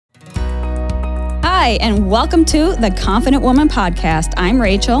Hi, and welcome to the Confident Woman Podcast. I'm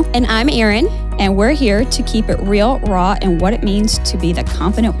Rachel. And I'm Erin. And we're here to keep it real, raw, and what it means to be the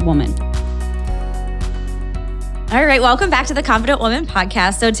confident woman. All right, welcome back to the Confident Woman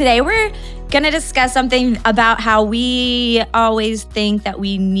Podcast. So today we're going to discuss something about how we always think that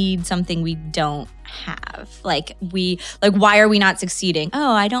we need something we don't have. Why are we not succeeding?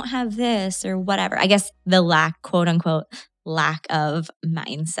 Oh, I don't have this or whatever. I guess the quote unquote, lack of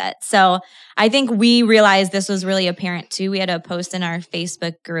mindset. So I think we realized this was really apparent too. We had a post in our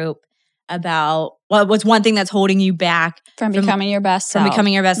Facebook group about what's one thing that's holding you back from becoming your best self.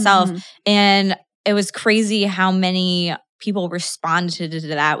 self. And it was crazy how many people responded to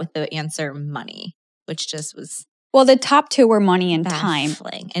that with the answer money, which just was well, the top two were money and time.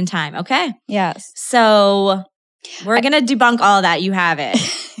 And time. Okay. Yes. So we're going to debunk all of that. You have it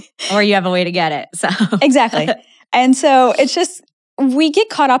or you have a way to get it. So exactly. And so it's just, we get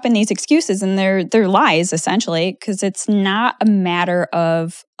caught up in these excuses and they're lies essentially, because it's not a matter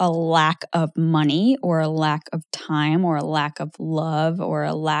of a lack of money or a lack of time or a lack of love or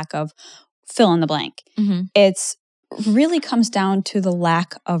a lack of fill in the blank. Mm-hmm. It's really comes down to the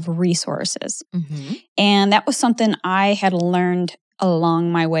lack of resources. Mm-hmm. And that was something I had learned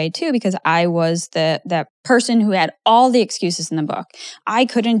along my way too, because I was that person who had all the excuses in the book. I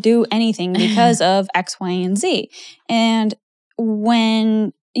couldn't do anything because of X, Y, and Z. And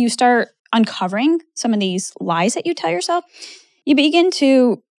when you start uncovering some of these lies that you tell yourself, you begin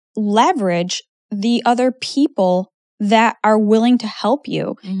to leverage the other people that are willing to help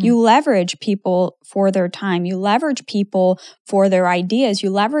you. Mm-hmm. You leverage people for their time. You leverage people for their ideas.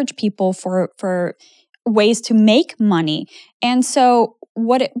 You leverage people for ways to make money. And so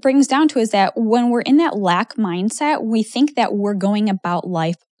what it brings down to is that when we're in that lack mindset, we think that we're going about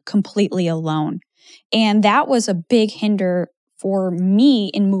life completely alone. And that was a big hinder for me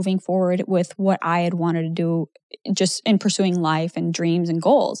in moving forward with what I had wanted to do just in pursuing life and dreams and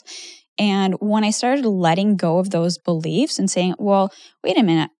goals. And when I started letting go of those beliefs and saying, well, wait a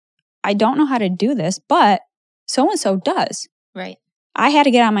minute, I don't know how to do this, but so-and-so does. Right. I had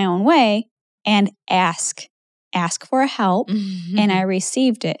to get out of my own way and ask for help, Mm-hmm. and I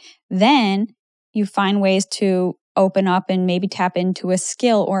received it. Then you find ways to open up and maybe tap into a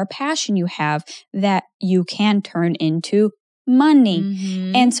skill or a passion you have that you can turn into money.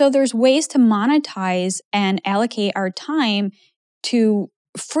 Mm-hmm. And so there's ways to monetize and allocate our time to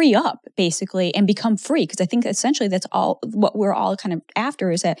free up basically and become free. Because I think essentially that's all what we're all kind of after,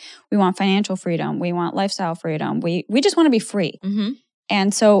 is that we want financial freedom. We want lifestyle freedom. We just want to be free. Mm-hmm.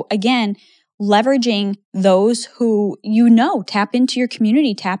 And so again, leveraging those who tap into your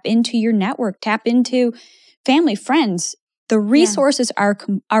community, tap into your network, tap into family, friends. The resources are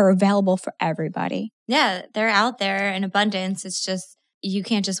available for everybody. Yeah, they're out there in abundance. It's just, you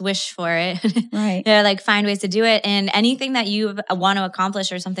can't just wish for it. Right. They're find ways to do it. And anything that you want to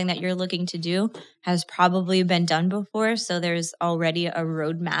accomplish or something that you're looking to do has probably been done before. So there's already a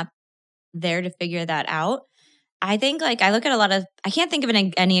roadmap there to figure that out. I think I look at I can't think of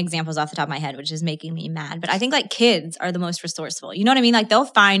any examples off the top of my head, which is making me mad. But I think kids are the most resourceful. You know what I mean? They'll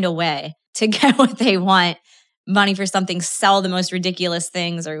find a way to get what they want. Money for something, sell the most ridiculous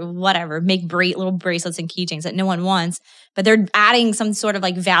things or whatever, make little bracelets and keychains that no one wants, but they're adding some sort of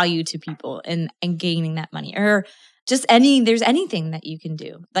value to people and gaining that money. Or just there's anything that you can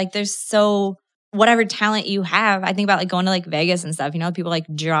do. Whatever talent you have, I think about going to Vegas and stuff, people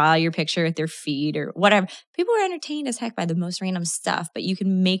draw your picture with their feet or whatever. People are entertained as heck by the most random stuff, but you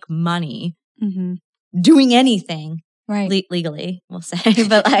can make money doing anything. Right. Legally, we'll say,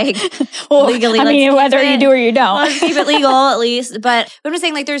 but legally. I mean, whether you do or you don't. Let's keep it legal at least. But I'm just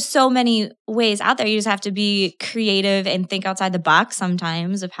saying, there's so many ways out there. You just have to be creative and think outside the box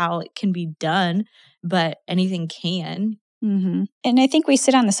sometimes of how it can be done. But anything can. Mm-hmm. And I think we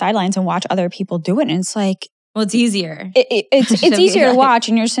sit on the sidelines and watch other people do it, and it's well, it's easier. It's easier to watch,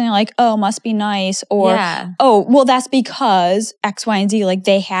 and you're saying oh, must be nice, or oh, well, that's because X, Y, and Z,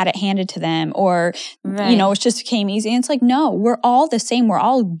 they had it handed to them, or right. It just came easy. And it's no, we're all the same. We're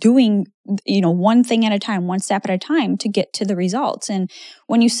all doing one thing at a time, one step at a time to get to the results. And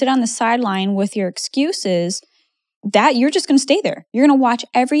when you sit on the sideline with your excuses, that you're just going to stay there. You're going to watch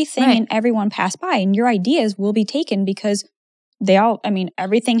everything and everyone pass by, and your ideas will be taken because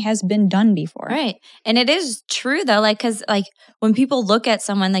everything has been done before. Right. And it is true though, because when people look at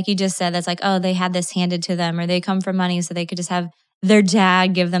someone, like you just said, that's oh, they had this handed to them or they come from money so they could just have their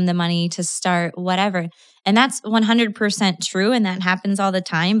dad give them the money to start whatever. And that's 100% true. And that happens all the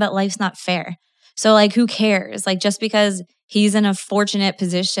time, but life's not fair. So who cares? Just because he's in a fortunate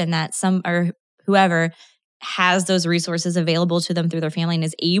position that whoever has those resources available to them through their family and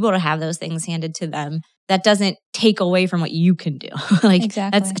is able to have those things handed to them, that doesn't take away from what you can do. Like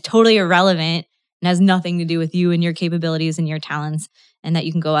Exactly. that's totally irrelevant and has nothing to do with you and your capabilities and your talents, and that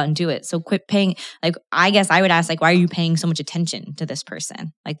you can go out and do it. So quit paying, like, I guess I would ask, like, why are you paying so much attention to this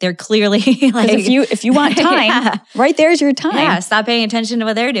person? Like they're clearly like, if you want time, Yeah. right there's your time. Yeah, stop paying attention to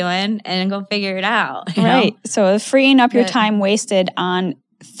what they're doing and go figure it out. you know? Right. So freeing up your But- time wasted on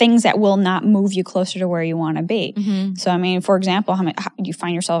things that will not move you closer to where you want to be. Mhm. So, I mean, for example, how you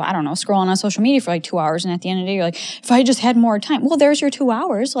find yourself, I don't know, scrolling on social media for like 2 hours. And at the end of the day, you're like, if I just had more time, well, there's your 2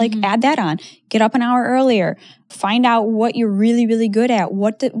 hours. Like add that on, get up an hour earlier, find out what you're really, really good at.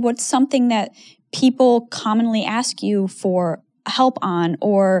 What's something that people commonly ask you for help on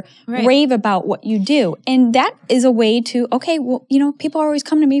or Right. rave about what you do. And that is a way to, okay, well, people always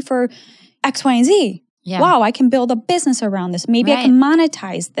come to me for X, Y, and Z. Yeah. Wow, I can build a business around this. Maybe I can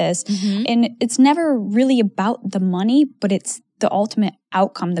monetize this. Mhm. And it's never really about the money, but it's the ultimate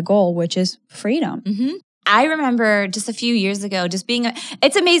outcome, the goal, which is freedom. Mm-hmm. I remember just a few years ago, just being,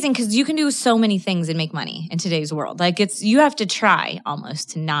 it's amazing because you can do so many things and make money in today's world. Like you have to try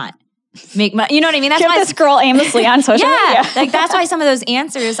almost to not make money. You know what I mean? That's Give why this girl aimlessly on social media. like that's why some of those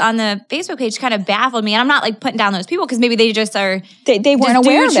answers on the Facebook page kind of baffled me. And I'm not like putting down those people because maybe they just are They weren't just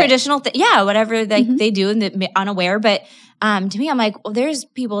aware do of it. traditional whatever they do and they're unaware. But to me, I'm like, well, there's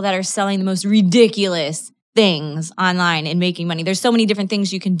people that are selling the most ridiculous things online and making money. There's so many different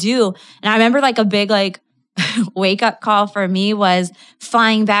things you can do. And I remember like a big wake up call for me was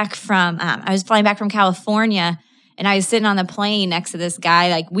flying back from California. And I was sitting on the plane next to this guy.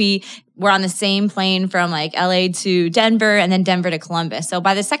 Like we were on the same plane from like LA to Denver and then Denver to Columbus. So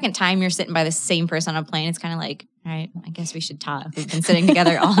by the second time you're sitting by the same person on a plane, it's kind of like, all right, I guess we should talk. We've been sitting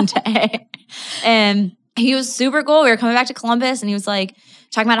together all day. And he was super cool. We were coming back to Columbus and he was like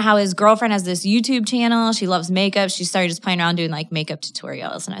talking about how his girlfriend has this YouTube channel. She loves makeup. She started just playing around doing like makeup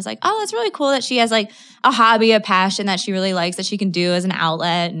tutorials. And I was like, oh, that's really cool that she has like a hobby, a passion that she really likes that she can do as an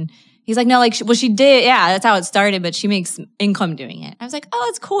outlet. And he's like, no, like, well, she did. Yeah, that's how it started, but she makes income doing it. I was like, oh,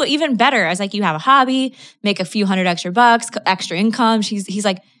 that's cool. Even better. I was like, you have a hobby, make a few $100 extra bucks, extra income. He's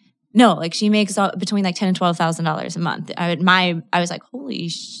like, no, like she makes between like $10,000 and $12,000 a month. I was like, holy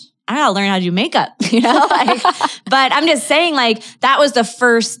I gotta learn how to do makeup, like, but I'm just saying like, that was the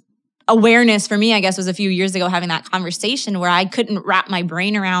first awareness for me, I guess, was a few years ago having that conversation where I couldn't wrap my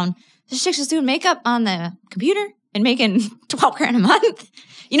brain around this chick's just doing makeup on the computer and making $12,000 a month.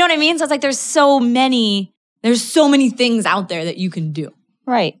 You know what I mean? So it's like there's so many things out there that you can do.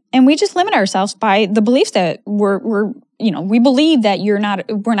 Right. And we just limit ourselves by the beliefs that we believe that we're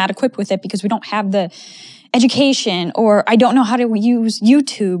not equipped with it because we don't have the education, or I don't know how to use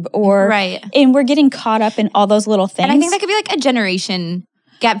YouTube, or Right. And we're getting caught up in all those little things. And I think that could be like a generation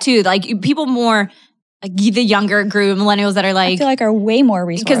gap too. Like people more like the younger group, millennials that are I like, feel like are way more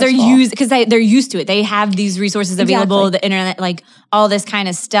resourceful. because they're used to it. They have these resources available, Exactly. the internet, like all this kind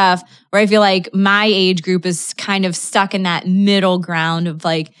of stuff. Where I feel like my age group is kind of stuck in that middle ground of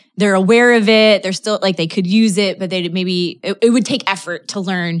like they're aware of it, they're still like they could use it, but they maybe it would take effort to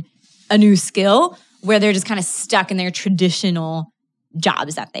learn a new skill. Where they're just kind of stuck in their traditional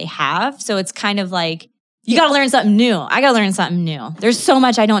jobs that they have. So it's kind of like you got to learn something new. I got to learn something new. There's so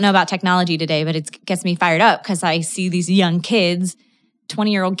much I don't know about technology today, but it gets me fired up because I see these young kids,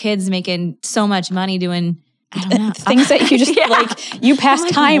 20-year-old kids making so much money doing, I don't know. things that you just Yeah. like you pass I'm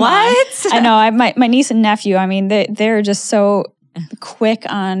like, time what? on. I know. My niece and nephew. I mean, they're just so quick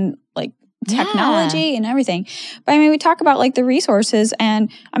on like technology and everything. But I mean, we talk about like the resources,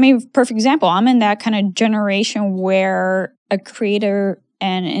 and I mean, perfect example. I'm in that kind of generation where a creator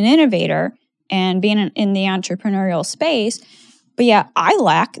and an innovator, and being in the entrepreneurial space. But yeah, I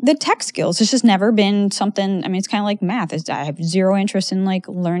lack the tech skills. It's just never been something. I mean, it's kind of like math. I have zero interest in like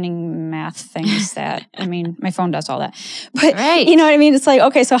learning math things that, I mean, my phone does all that. But Right. you know what I mean? It's like,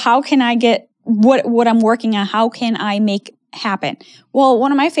 okay, so how can I get what I'm working on? How can I make happen? Well,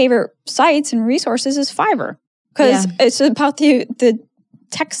 one of my favorite sites and resources is Fiverr, because it's about the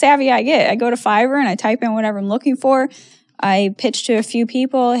tech savvy I get. I go to Fiverr and I type in whatever I'm looking for. I pitch to a few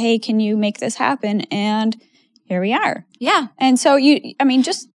people, hey, can you make this happen? And here we are. Yeah. And so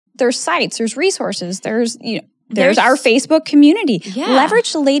just there's sites, there's resources, there's There's- our Facebook community. Yeah.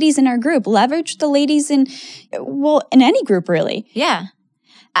 Leverage the ladies in our group. Leverage the ladies in any group really. Yeah.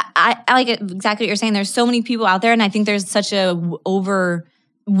 I like it, exactly what you're saying. There's so many people out there, and I think there's such a over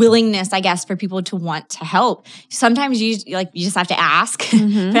willingness, I guess, for people to want to help. Sometimes you just have to ask.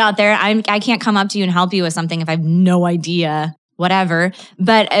 Put out there. I can't come up to you and help you with something if I have no idea, whatever.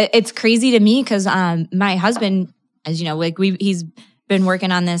 But it's crazy to me because my husband, as you know, like he's been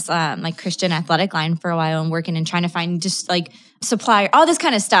working on this like Christian athletic line for a while and working and trying to find just like supplier, all this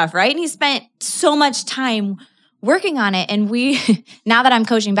kind of stuff, right? And he spent so much time working on it. And now that I'm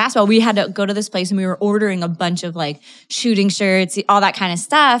coaching basketball, we had to go to this place and we were ordering a bunch of like shooting shirts, all that kind of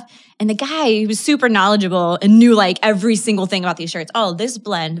stuff. And the guy, he was super knowledgeable and knew like every single thing about these shirts. Oh, this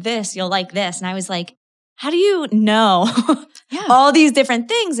blend, this, you'll like this. And I was like, how do you know all these different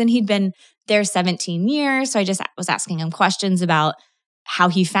things? And he'd been there 17 years. So I just was asking him questions about how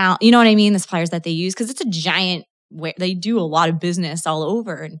he found, you know what I mean? The suppliers that they use, because it's a giant, they do a lot of business all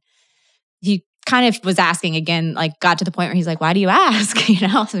over. And he kind of was asking again, like got to the point where he's like, why do you ask? You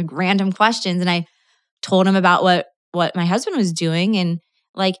know, like random questions. And I told him about what my husband was doing. And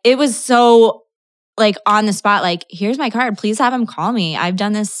like, it was so like on the spot, like, here's my card. Please have him call me. I've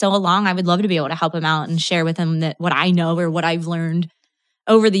done this so long. I would love to be able to help him out and share with him that what I know or what I've learned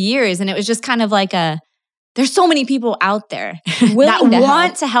over the years. And it was just kind of like there's so many people out there that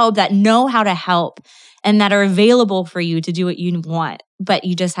want to help, that know how to help, and that are available for you to do what you want, but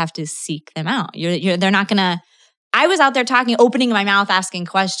you just have to seek them out. They're not gonna. I was out there talking, opening my mouth, asking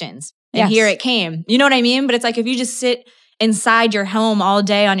questions, and here it came. You know what I mean? But it's like if you just sit inside your home all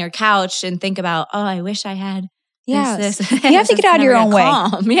day on your couch and think about, oh, I wish I had this. You have to get out of your own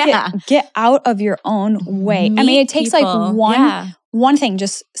way. Yeah, get out of your own way. I mean, it takes like one thing.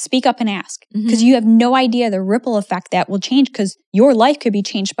 Just speak up and ask, because you have no idea the ripple effect that will change, because your life could be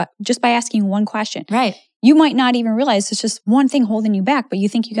changed just by asking one question. Right. You might not even realize it's just one thing holding you back, but you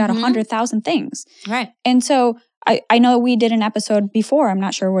think you got 100,000 things. Right. And so I know we did an episode before, I'm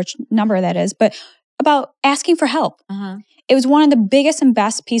not sure which number that is, but about asking for help. It was one of the biggest and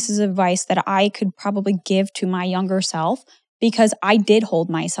best pieces of advice that I could probably give to my younger self, because I did hold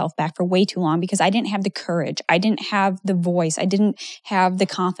myself back for way too long, because I didn't have the courage. I didn't have the voice. I didn't have the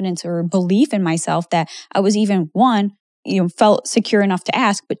confidence or belief in myself that I was even, one, felt secure enough to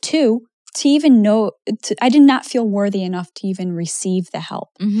ask, but two, to even know, I did not feel worthy enough to even receive the help.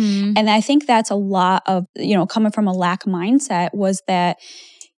 And I think that's a lot of, coming from a lack mindset, was that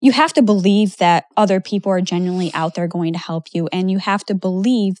you have to believe that other people are genuinely out there going to help you. And you have to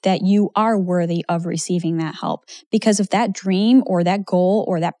believe that you are worthy of receiving that help. Because if that dream or that goal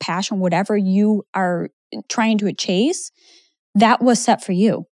or that passion, whatever you are trying to chase, that was set for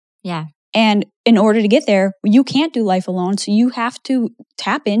you. Yeah. And in order to get there, you can't do life alone. So you have to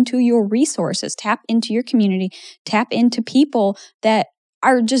tap into your resources, tap into your community, tap into people that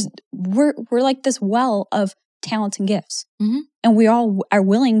are just, we're like this well of talents and gifts. And we all are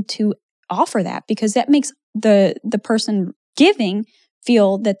willing to offer that, because that makes the person giving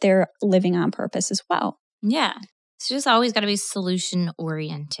feel that they're living on purpose as well. Yeah. It's just always got to be solution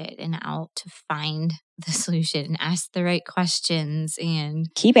oriented and out to find the solution and ask the right questions and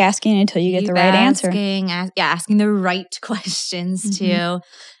keep asking until you get the right answer. Asking the right questions too.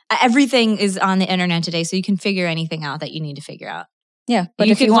 Everything is on the internet today, so you can figure anything out that you need to figure out. Yeah, but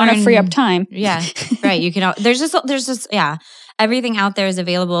if you want to free up time. Yeah, right. You can, there's just, everything out there is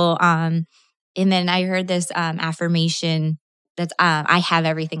available. And then I heard this affirmation that's, I have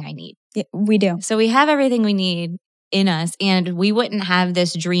everything I need. Yeah, we do. So we have everything we need in us, and we wouldn't have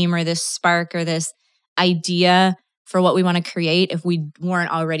this dream or this spark or this idea for what we want to create if we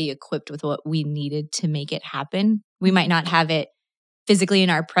weren't already equipped with what we needed to make it happen. We might not have it physically in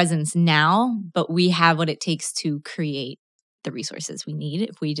our presence now, but we have what it takes to create the resources we need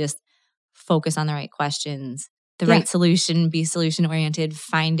if we just focus on the right questions, the right solution, be solution oriented,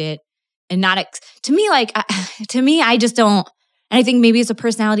 find it, and not to me, I just don't. And I think maybe it's a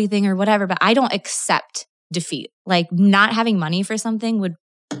personality thing or whatever, but I don't accept defeat. Like, not having money for something would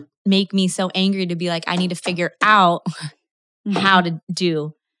make me so angry to be like, I need to figure out how to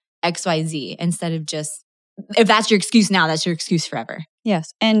do XYZ instead of just, if that's your excuse now, that's your excuse forever.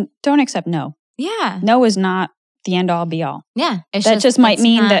 Yes. And don't accept no. Yeah. No is not the end all be all. Yeah. That just might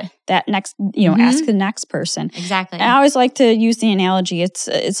mean that next, ask the next person. Exactly. And I always like to use the analogy.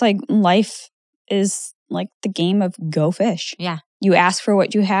 It's like life is like the game of go fish. Yeah. You ask for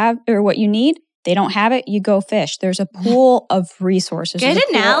what you have or what you need. They don't have it. You go fish. There's a pool of resources. Good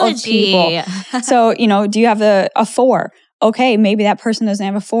analogy. So, do you have a 4? Okay, maybe that person doesn't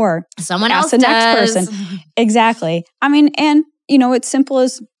have a 4. Someone ask else the does. Next person. Exactly. I mean, and it's simple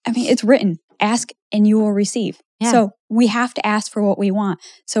as, it's written. Ask and you will receive. Yeah. So we have to ask for what we want.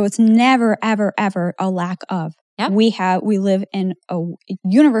 So it's never, ever, ever a lack of. Yep. We live in a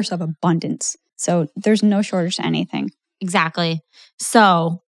universe of abundance. So there's no shortage to anything. Exactly.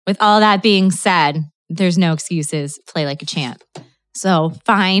 So with all that being said, there's no excuses. Play like a champ. So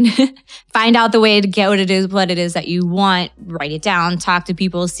find out the way to get what it is that you want. Write it down. Talk to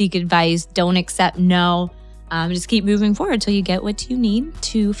people. Seek advice. Don't accept no. Just keep moving forward till you get what you need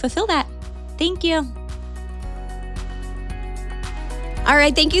to fulfill that. Thank you. All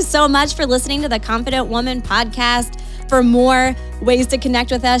right. Thank you so much for listening to the Confident Woman podcast. For more ways to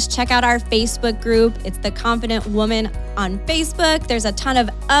connect with us, check out our Facebook group. It's the Confident Woman on Facebook. There's a ton of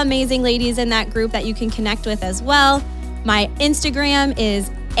amazing ladies in that group that you can connect with as well. My Instagram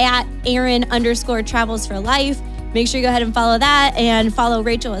is @Erin_travels4life. Make sure you go ahead and follow that and follow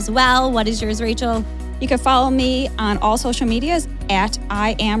Rachel as well. What is yours, Rachel? You can follow me on all social medias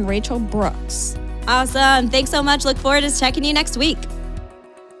 @IamRachelBrooks. Awesome. Thanks so much. Look forward to checking you next week.